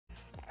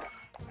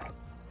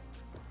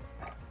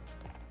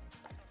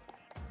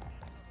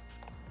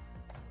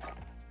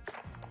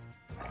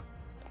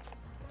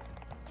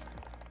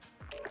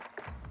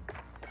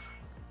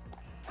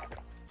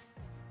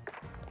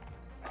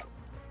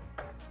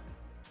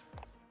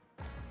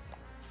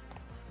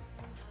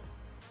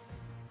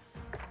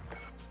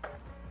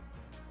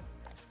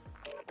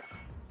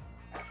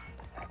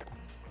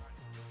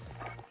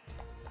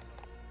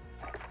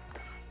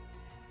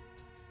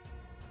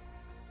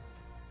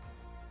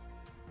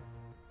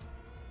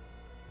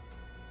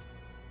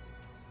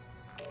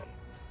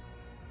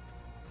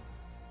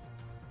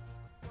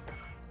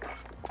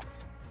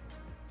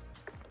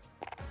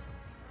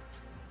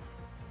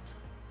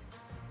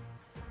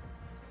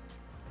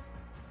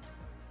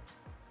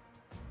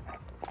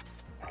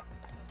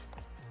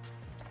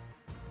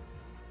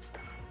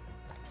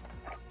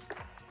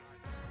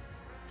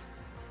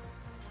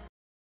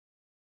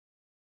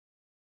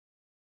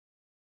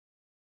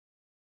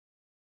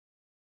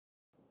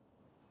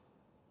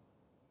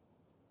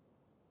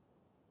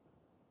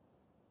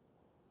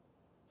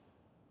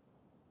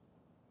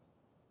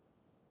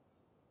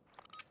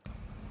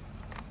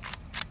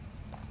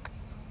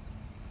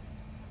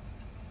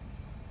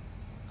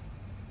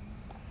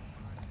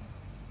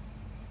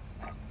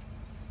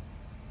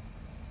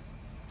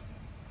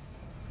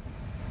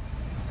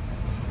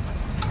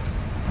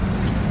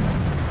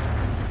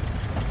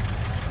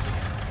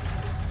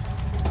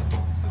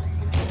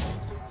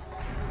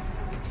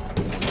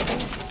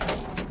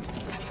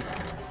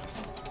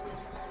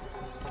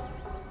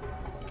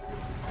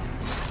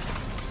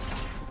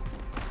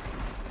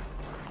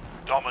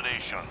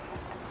domination.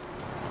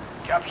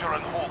 Capture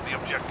and hold the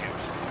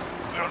objectives.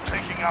 We are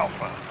taking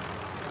Alpha.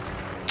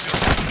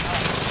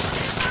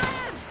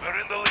 We're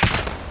in the lead.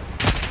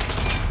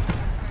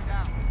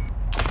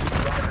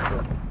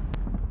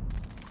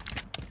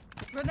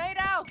 Grenade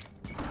out!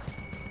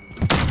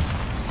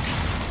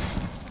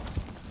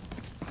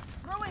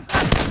 Throwing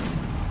flash!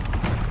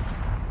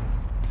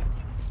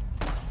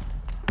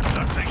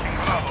 They're taking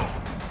Bravo.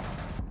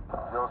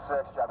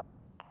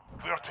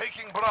 We are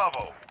taking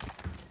Bravo.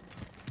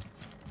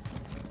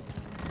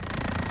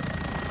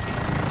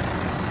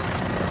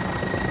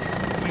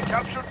 We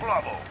captured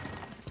Bravo.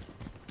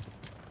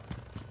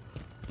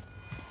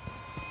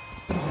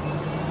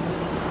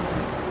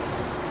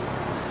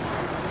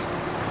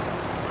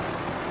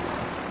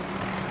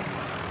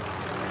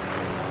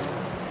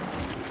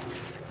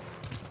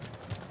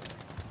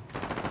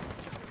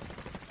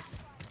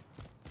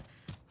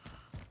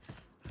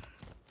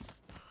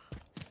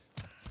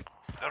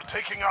 They're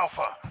taking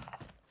Alpha.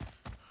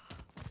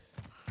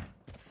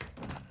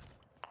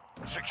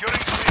 Securing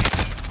C.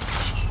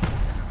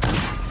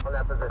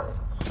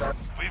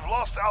 We've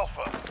lost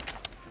Alpha.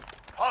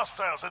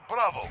 Hostiles at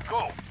Bravo.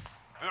 Go.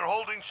 We're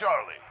holding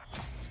Charlie.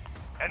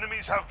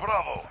 Enemies have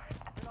Bravo.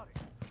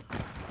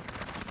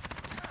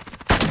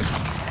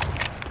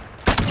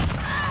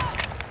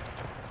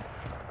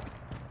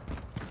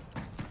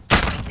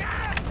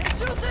 They're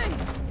shooting!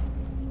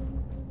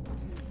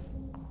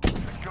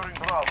 Securing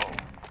Bravo.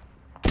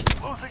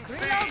 Losing C.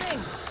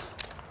 Reloading!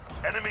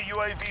 Enemy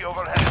UAV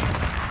overhead.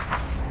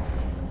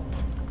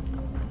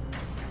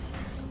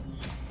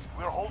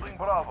 We're holding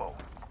Bravo.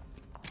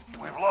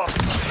 We've lost.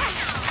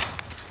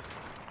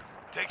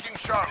 Taking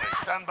Charlie.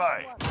 Stand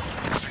by.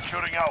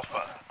 Securing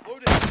Alpha.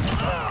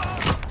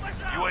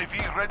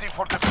 UAV ready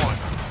for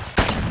deployment.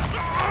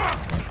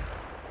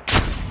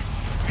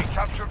 We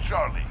captured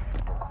Charlie.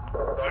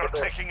 We're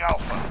taking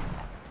Alpha.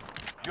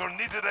 You're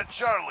needed at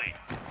Charlie.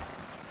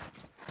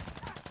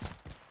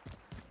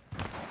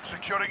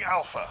 Securing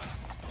Alpha.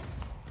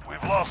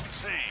 We've lost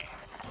C.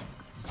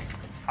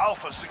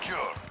 Alpha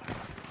secure.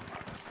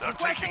 They're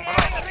taking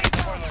Bravo.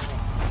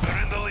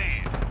 They're in the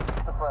lead.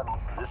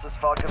 This is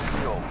Falcon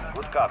 3-0.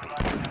 Good copy.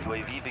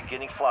 UAV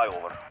beginning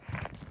flyover.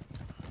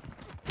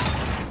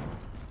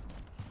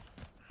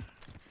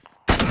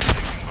 They're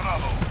taking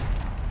Bravo.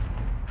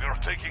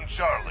 We're taking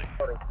Charlie.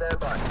 Stand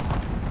by.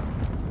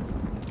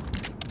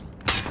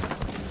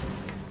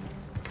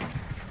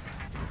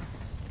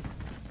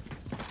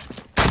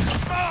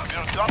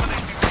 We're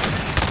dominating.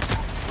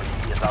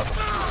 UAV is out of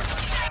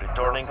fuel.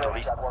 Returning to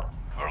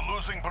We're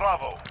losing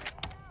Bravo.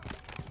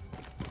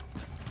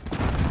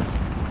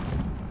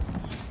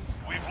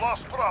 We've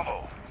lost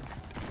Bravo.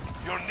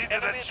 You're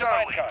needed at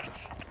Charlie.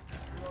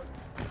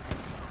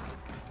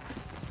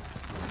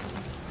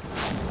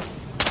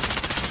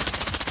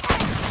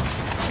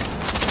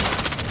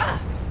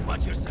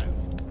 Watch yourself.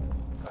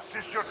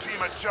 Assist your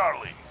team at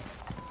Charlie.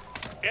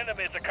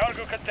 Enemy at the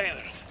cargo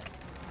containers.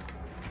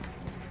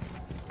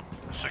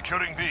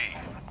 Securing B.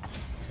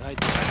 Right.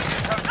 Enemies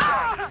have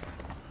Charlie.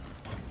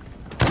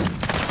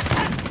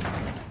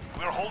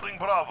 We're holding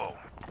Bravo.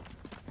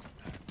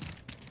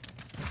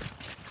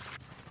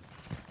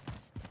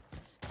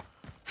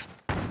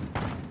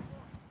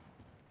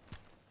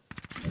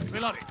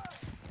 Reloading.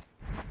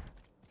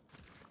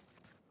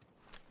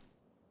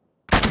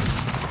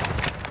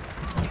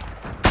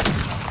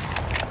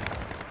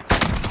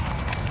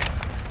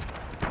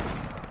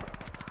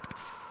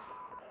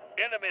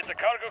 Enemy at the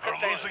cargo We're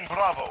containers. losing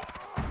Bravo.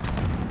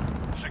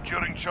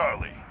 Securing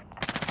Charlie.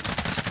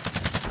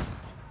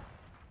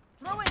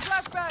 Throwing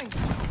flashbang!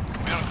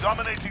 We're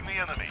dominating the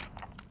enemy.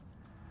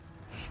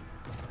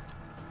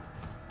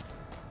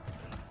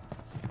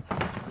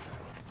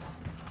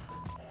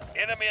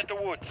 Enemy at the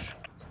woods.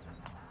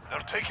 They're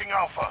taking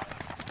Alpha.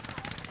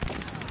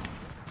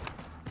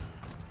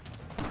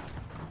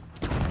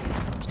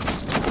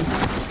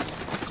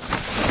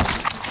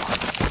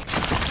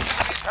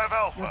 Enemies have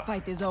Your Alpha.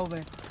 fight is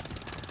over.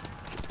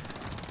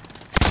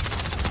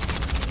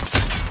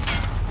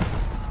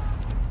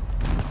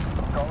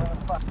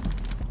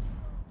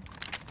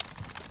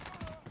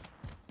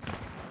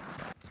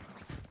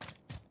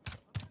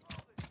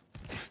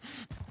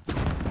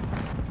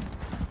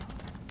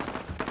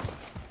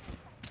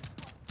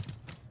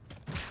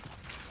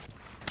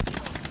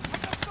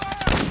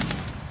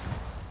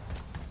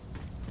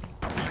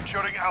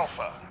 Securing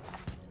Alpha.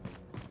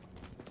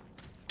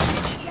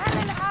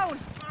 يلا الحول!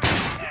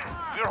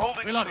 We're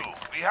holding Reloading. 2.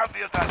 We have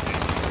the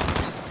advantage.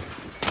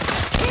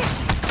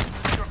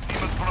 Your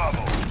team is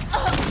Bravo.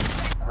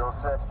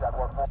 06,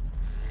 Jaguar 4.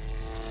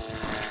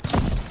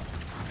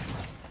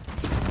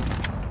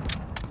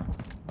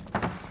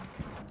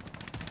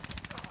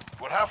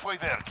 We're halfway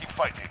there. Keep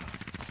fighting.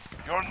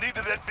 You're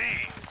needed at B.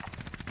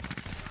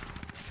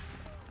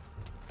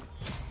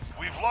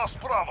 We've lost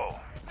Bravo.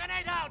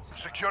 Grenade out!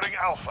 Securing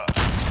Alpha.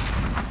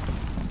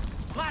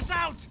 Flash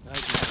out!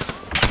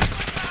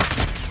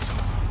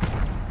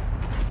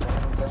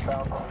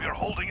 We're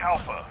holding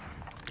Alpha.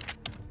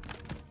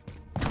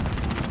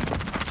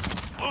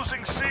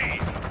 Losing C.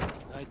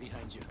 Right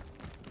behind you.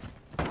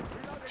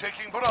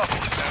 Taking Bravo,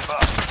 stand by.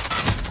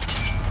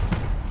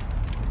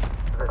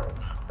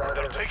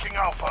 They're taking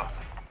Alpha.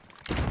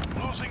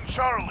 Losing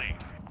Charlie.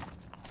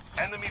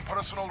 Enemy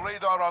personal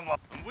radar online.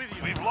 I'm with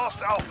you. We've lost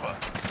Alpha.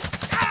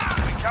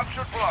 We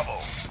captured Bravo.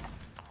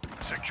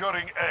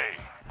 Securing A.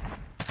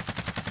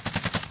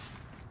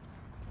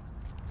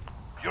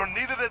 You're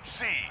needed at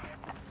C.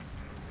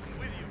 I'm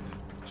with you.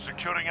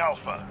 Securing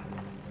Alpha.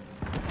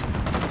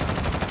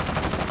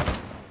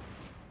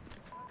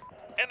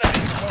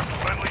 Enemy close.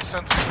 Friendly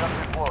sentry gun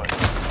deployed.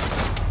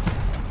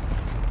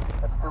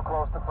 That's too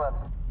close to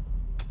frenzy.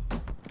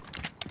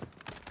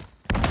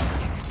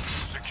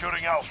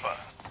 Securing Alpha.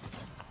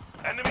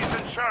 Enemies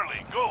in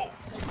Charlie, go!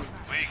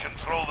 We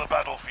control the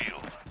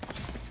battlefield.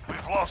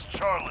 We've lost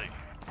Charlie.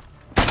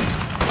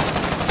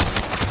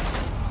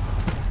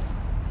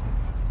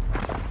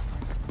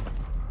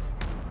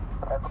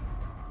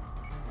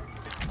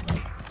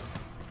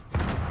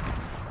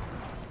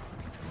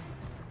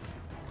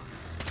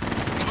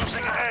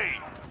 Losing A.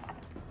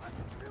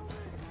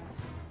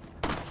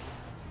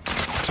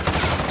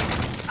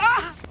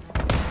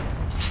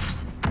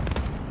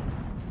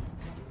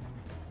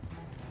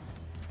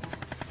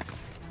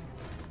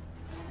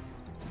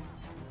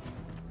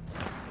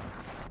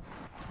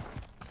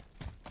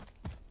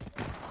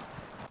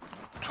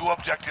 Two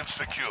objectives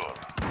secure.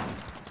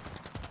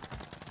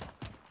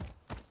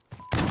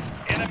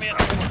 Enemy at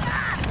the woods.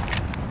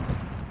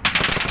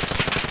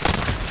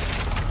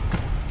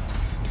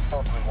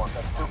 Only one.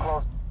 That's too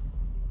close.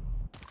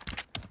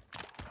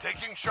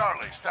 Taking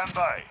Charlie, stand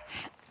by.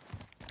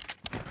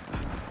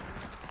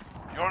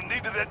 You're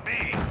needed at B.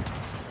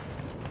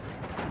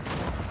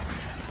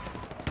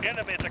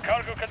 Enemy at the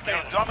cargo You're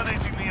container.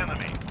 dominating the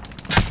enemy.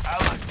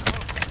 Alex,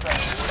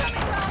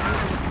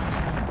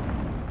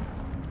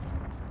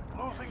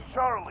 losing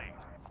Charlie.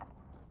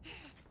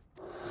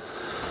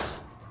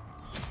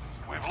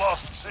 We've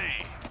lost C.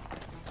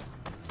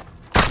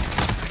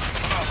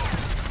 Bravo.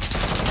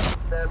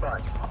 Stand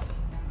by.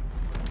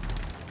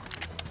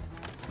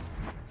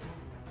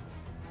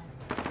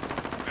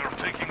 We're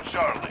taking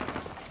Charlie.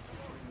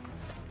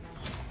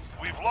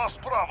 We've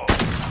lost Bravo.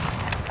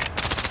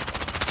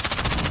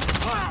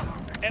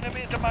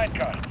 Enemy at the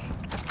minecart.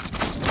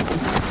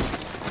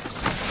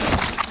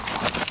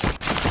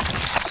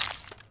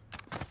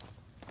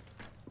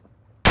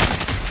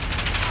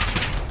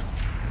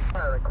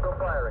 Firing. Still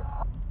firing.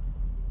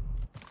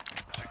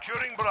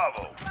 Securing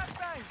Bravo.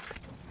 Flashbang.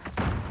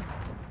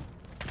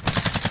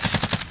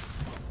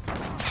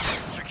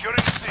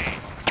 Securing C.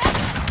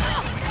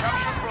 We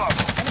captured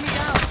Bravo. Enemy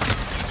down.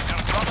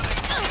 You're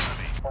dominating the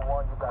enemy.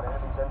 1, you've got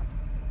enemies in.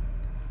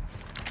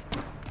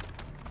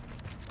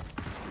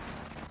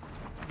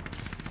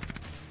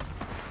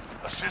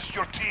 Assist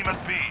your team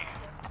at B.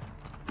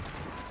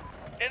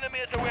 Enemy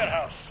at the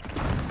warehouse.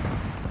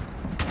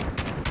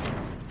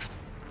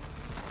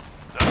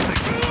 They're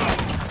taking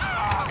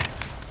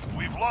Bravo.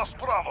 We've lost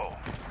Bravo.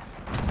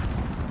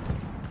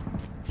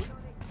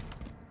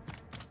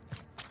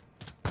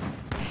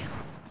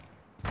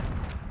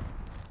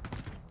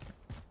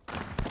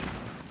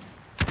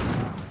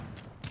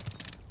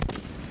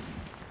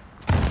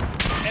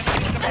 Enemy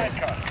at the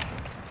minecart.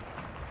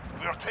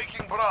 We are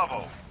taking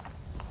Bravo.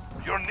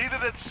 You're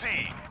needed at C.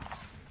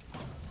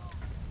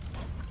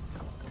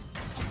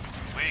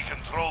 We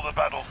control the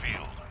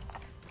battlefield.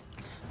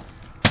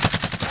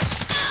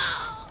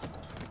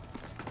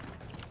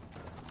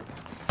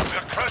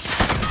 We're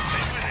crushing them.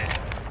 Stay with it.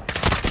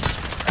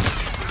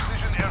 Enemy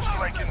precision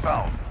airstrike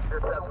inbound.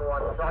 Here's that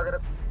one. Target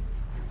it.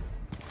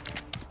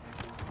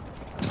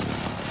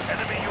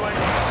 Enemy UAV.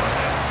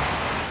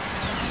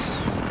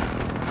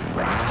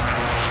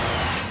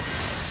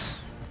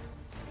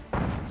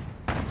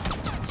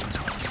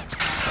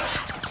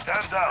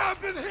 Stand down.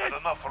 Had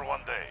enough for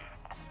one day.